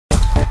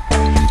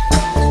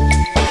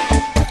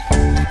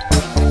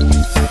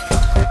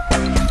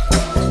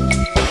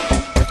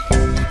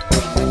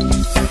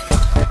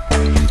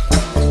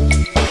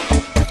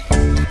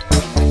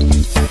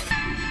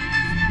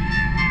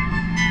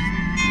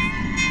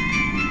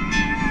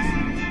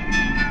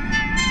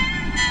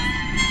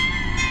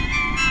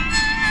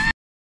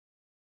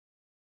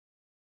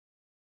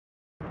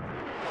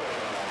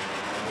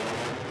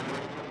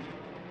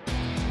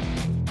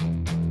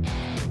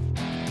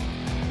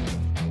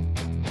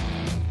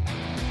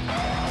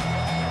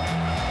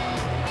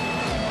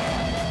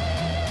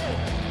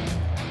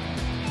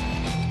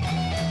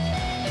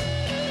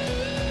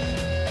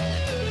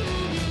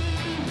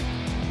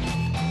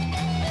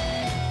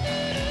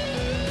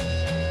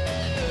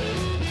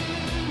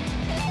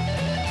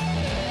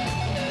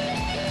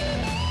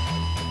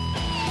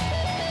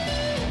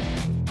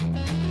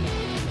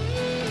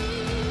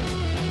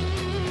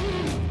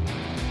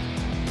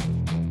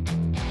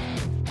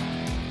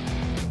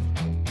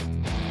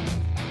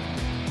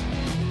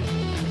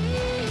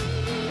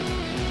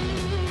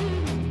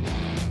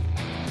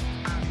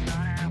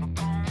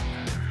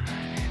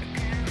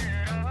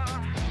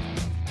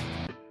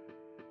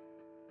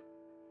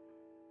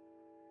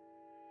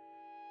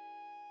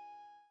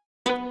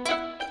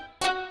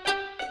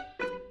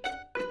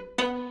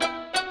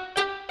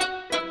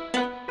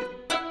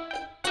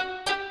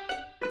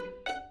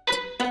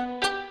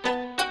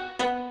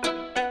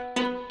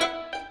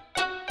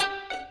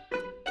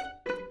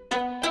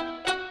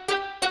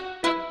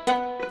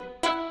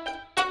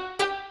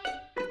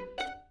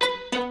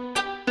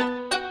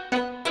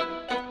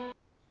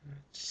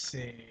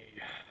see,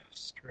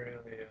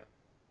 Australia.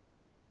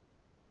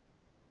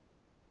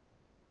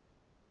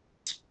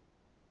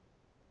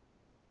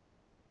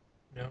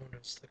 Known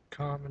as the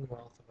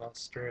Commonwealth of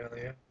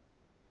Australia,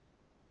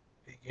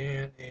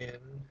 began in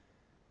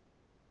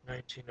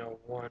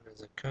 1901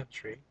 as a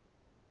country.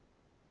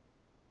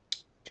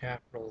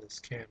 Capital is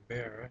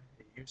Canberra.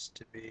 It used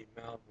to be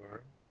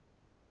Melbourne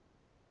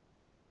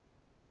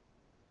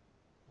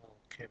while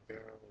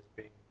Canberra was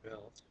being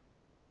built.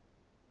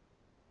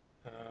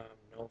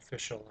 No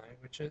official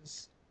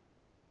languages.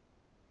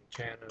 In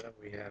Canada,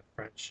 we have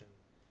French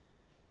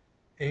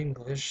and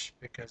English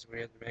because we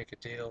had to make a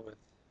deal with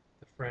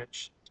the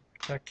French to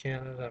protect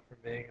Canada from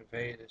being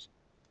invaded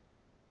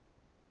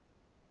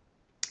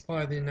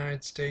by the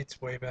United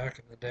States way back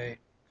in the day.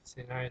 Because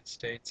the United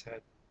States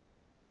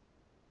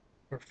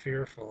were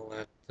fearful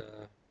that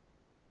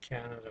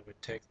Canada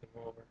would take them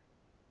over.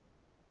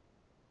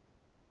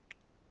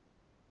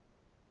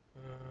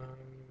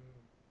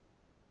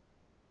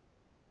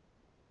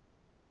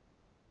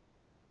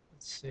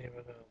 Let's see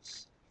what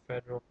else.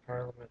 Federal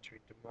parliamentary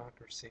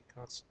democracy,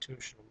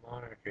 constitutional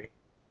monarchy.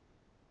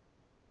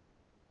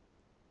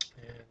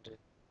 And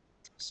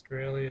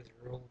Australia is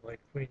ruled by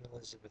Queen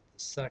Elizabeth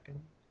II,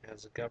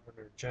 has a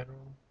Governor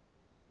General,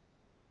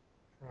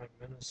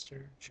 Prime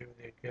Minister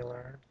Julia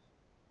Gillard.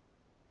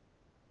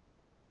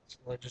 Its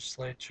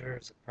legislature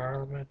is a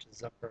parliament,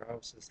 its upper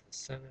house is the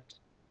Senate,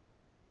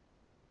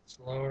 its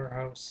lower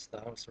house,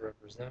 the House of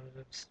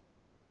Representatives.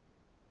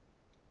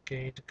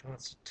 Gained a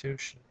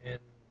constitution in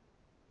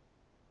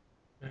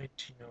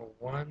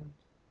 1901. I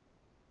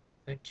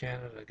think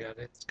Canada got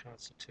its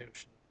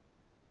constitution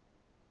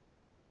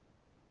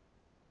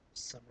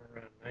somewhere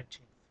around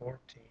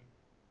 1914.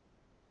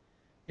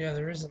 Yeah,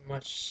 there isn't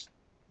much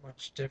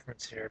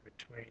difference here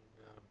between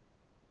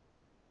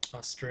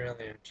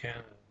Australia and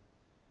Canada.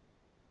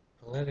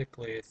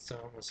 Politically, it's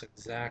almost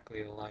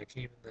exactly alike.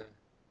 Even the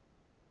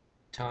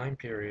time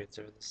periods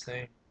are the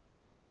same.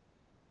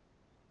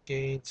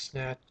 Gained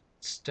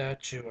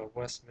Statue of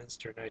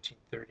Westminster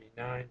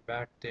 1939,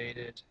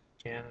 backdated.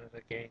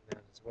 Canada gained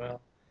that as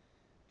well.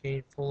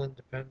 Gained full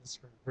independence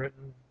from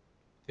Britain.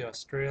 The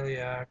Australia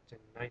Act in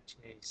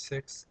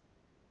 1986.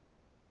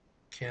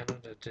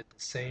 Canada did the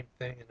same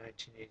thing in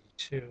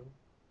 1982.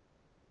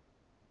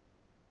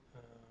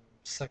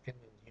 Second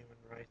in human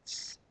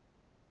rights,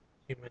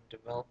 Human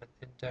Development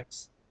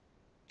Index.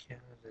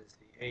 Canada is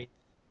the 8th.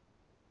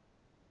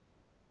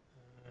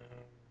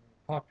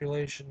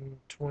 Population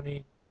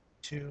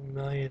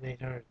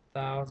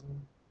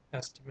 22,800,000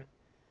 estimate.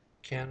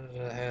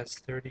 Canada has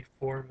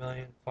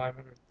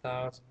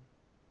 34,500,000.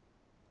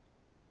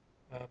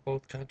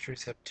 Both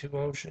countries have 2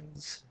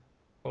 oceans.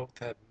 Both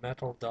have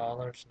metal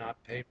dollars,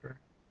 not paper.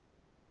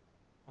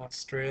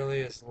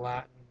 Australia is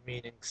Latin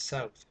meaning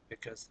south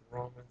because the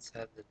Romans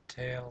had the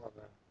tail of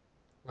a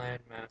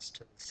landmass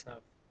to the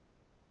south.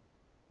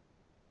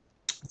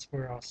 That's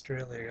where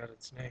Australia got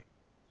its name.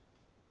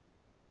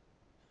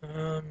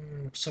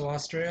 So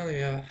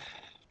Australia,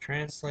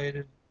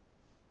 translated,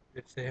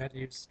 if they had to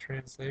use the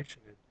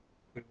translation,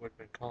 we would have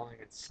been calling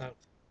it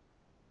south.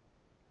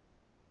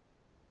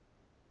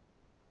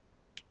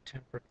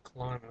 Temperate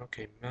climate.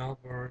 Okay,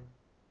 Melbourne,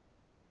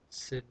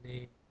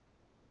 Sydney,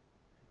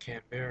 and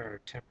Canberra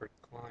are temperate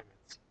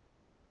climates.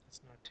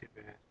 That's not too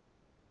bad.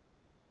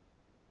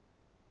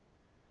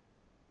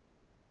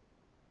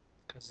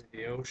 Because of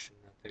the ocean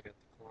that they got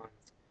the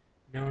climates.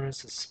 Known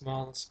as the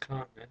smallest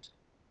continent.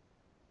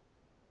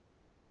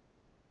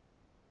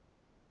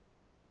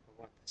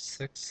 What, the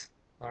 6th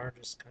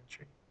largest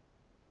country?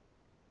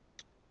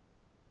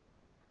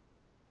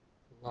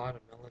 A lot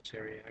of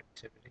military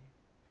activity.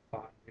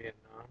 Fought in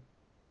Vietnam.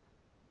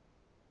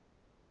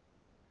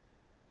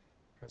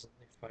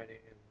 Presently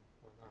fighting in,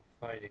 well, not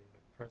fighting,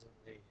 but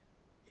presently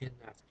in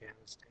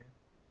Afghanistan.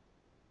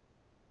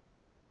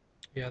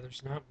 Yeah,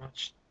 there's not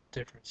much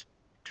difference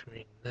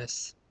between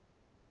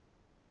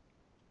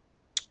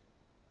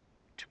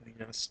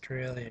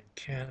Australia and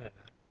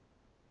Canada.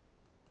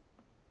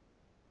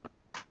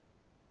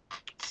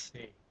 Let's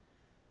see.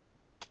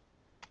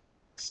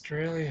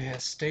 Australia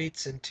has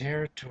states and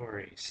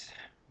territories,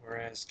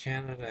 whereas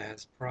Canada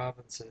has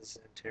provinces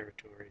and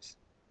territories.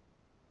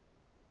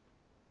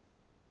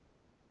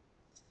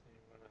 Let's see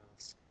what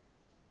else.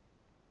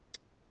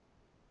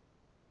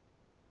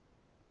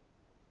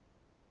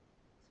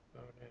 That's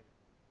about it.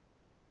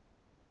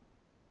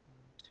 1,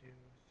 2,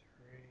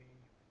 3,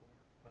 4,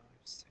 5,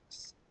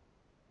 6,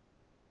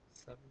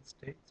 7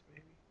 states,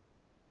 maybe?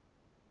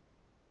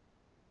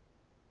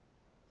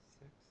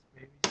 6,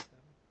 maybe 7.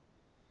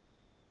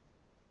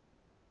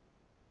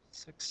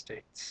 6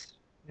 states.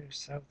 New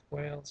South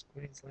Wales,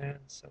 Queensland,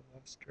 South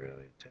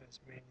Australia,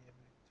 Tasmania,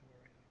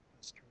 Victoria,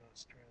 Western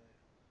Australia.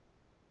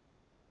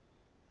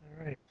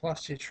 Alright,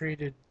 plus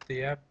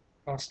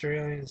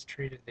Australians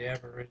treated the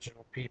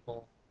Aboriginal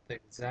people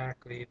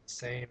exactly the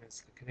same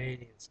as the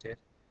Canadians did.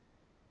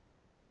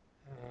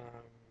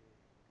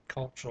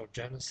 Cultural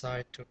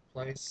genocide took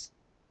place.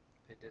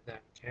 They did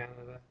that in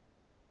Canada.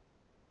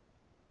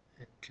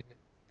 And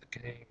the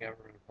Canadian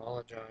government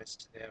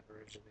apologized to the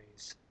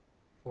Aborigines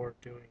for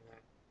doing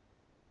that.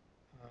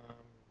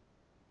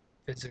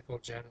 Physical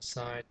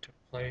genocide took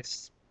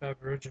place.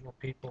 Aboriginal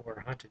people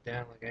were hunted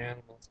down like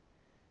animals.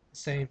 The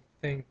same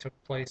thing took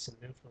place in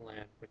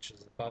Newfoundland, which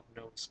is above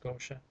Nova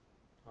Scotia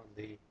on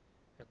the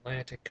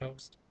Atlantic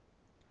coast.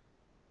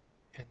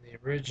 And the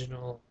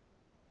original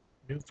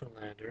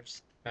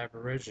Newfoundlanders,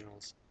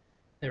 Aboriginals,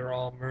 they were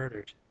all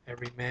murdered.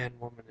 Every man,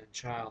 woman, and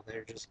child, they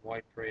were just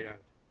wiped right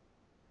out.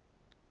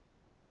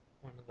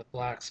 One of the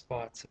black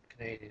spots of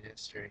Canadian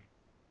history.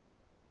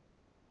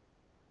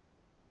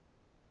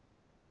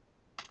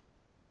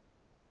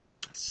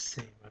 Let's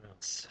see what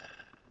else.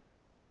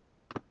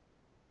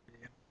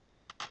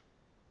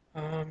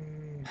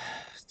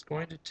 It's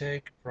going to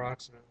take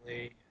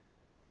approximately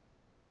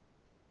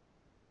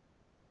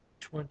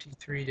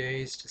 23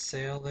 days to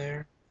sail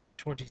there,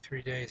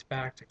 23 days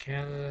back to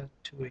Canada,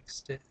 2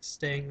 weeks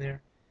staying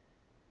there,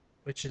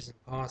 which is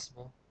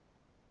impossible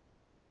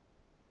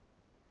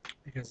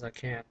because I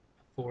can't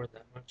afford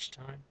that much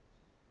time.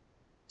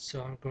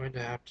 So I'm going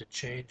to have to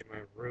change my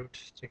route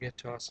to get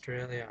to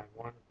Australia.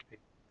 I want it to be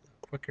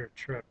a quicker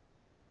trip.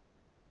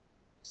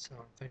 So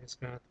I think it's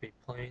going to have to be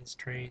planes,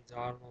 trains,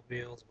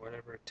 automobiles,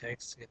 whatever it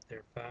takes to get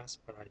there fast,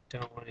 but I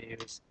don't want to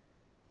use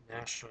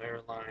national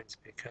airlines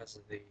because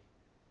of the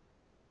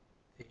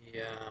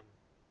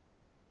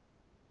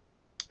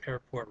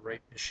airport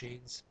rate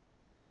machines.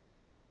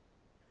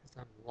 Because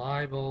I'm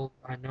liable,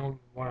 I know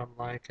what I'm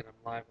like, and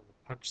I'm liable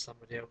to punch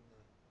somebody out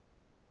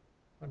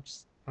in the,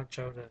 punch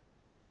out a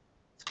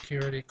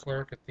security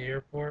clerk at the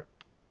airport.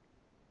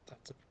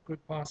 That's a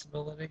good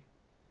possibility.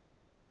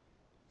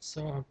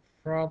 So I'm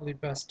probably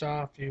best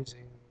off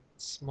using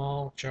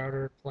small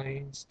charter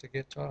planes to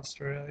get to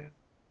Australia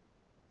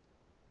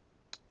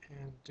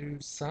and do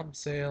some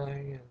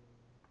sailing and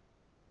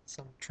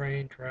some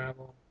train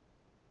travel.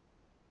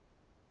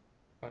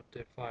 But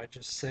if I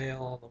just sail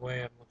all the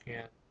way, I'm looking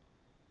at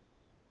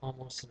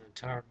almost an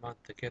entire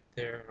month to get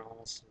there and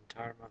almost an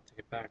entire month to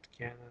get back to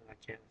Canada, and I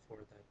can't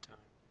afford that time.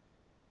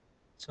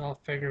 So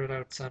I'll figure it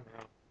out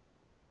somehow.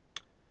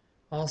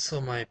 Also,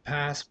 my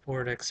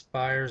passport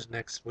expires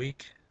next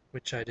week,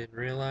 which I didn't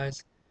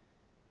realize,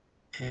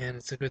 and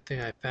it's a good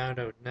thing I found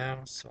out now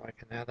so I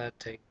can have that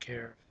taken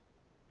care of.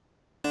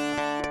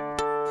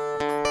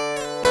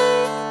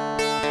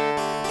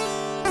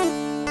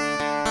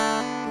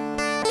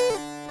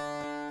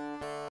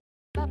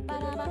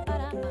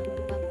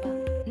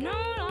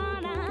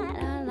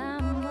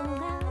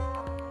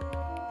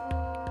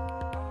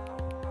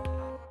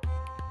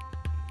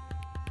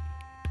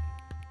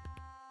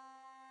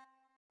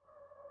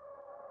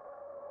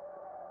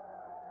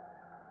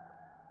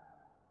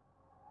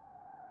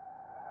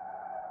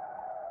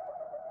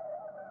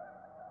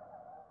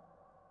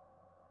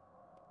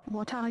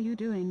 What are you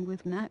doing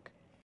with Mac?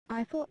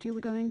 I thought you were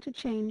going to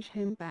change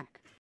him back.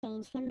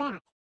 Change him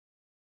back.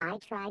 I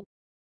tried.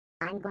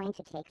 I'm going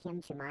to take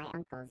him to my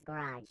uncle's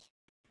garage.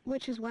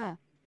 Which is where?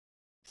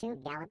 2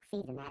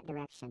 galaxies in that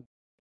direction.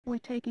 We're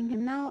taking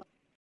him now.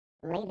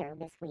 Later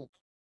this week.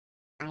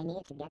 I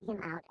need to get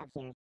him out of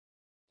here.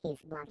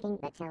 He's blocking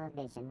the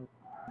television.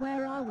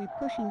 Where are we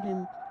pushing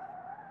him?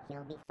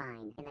 He'll be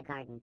fine in the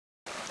garden.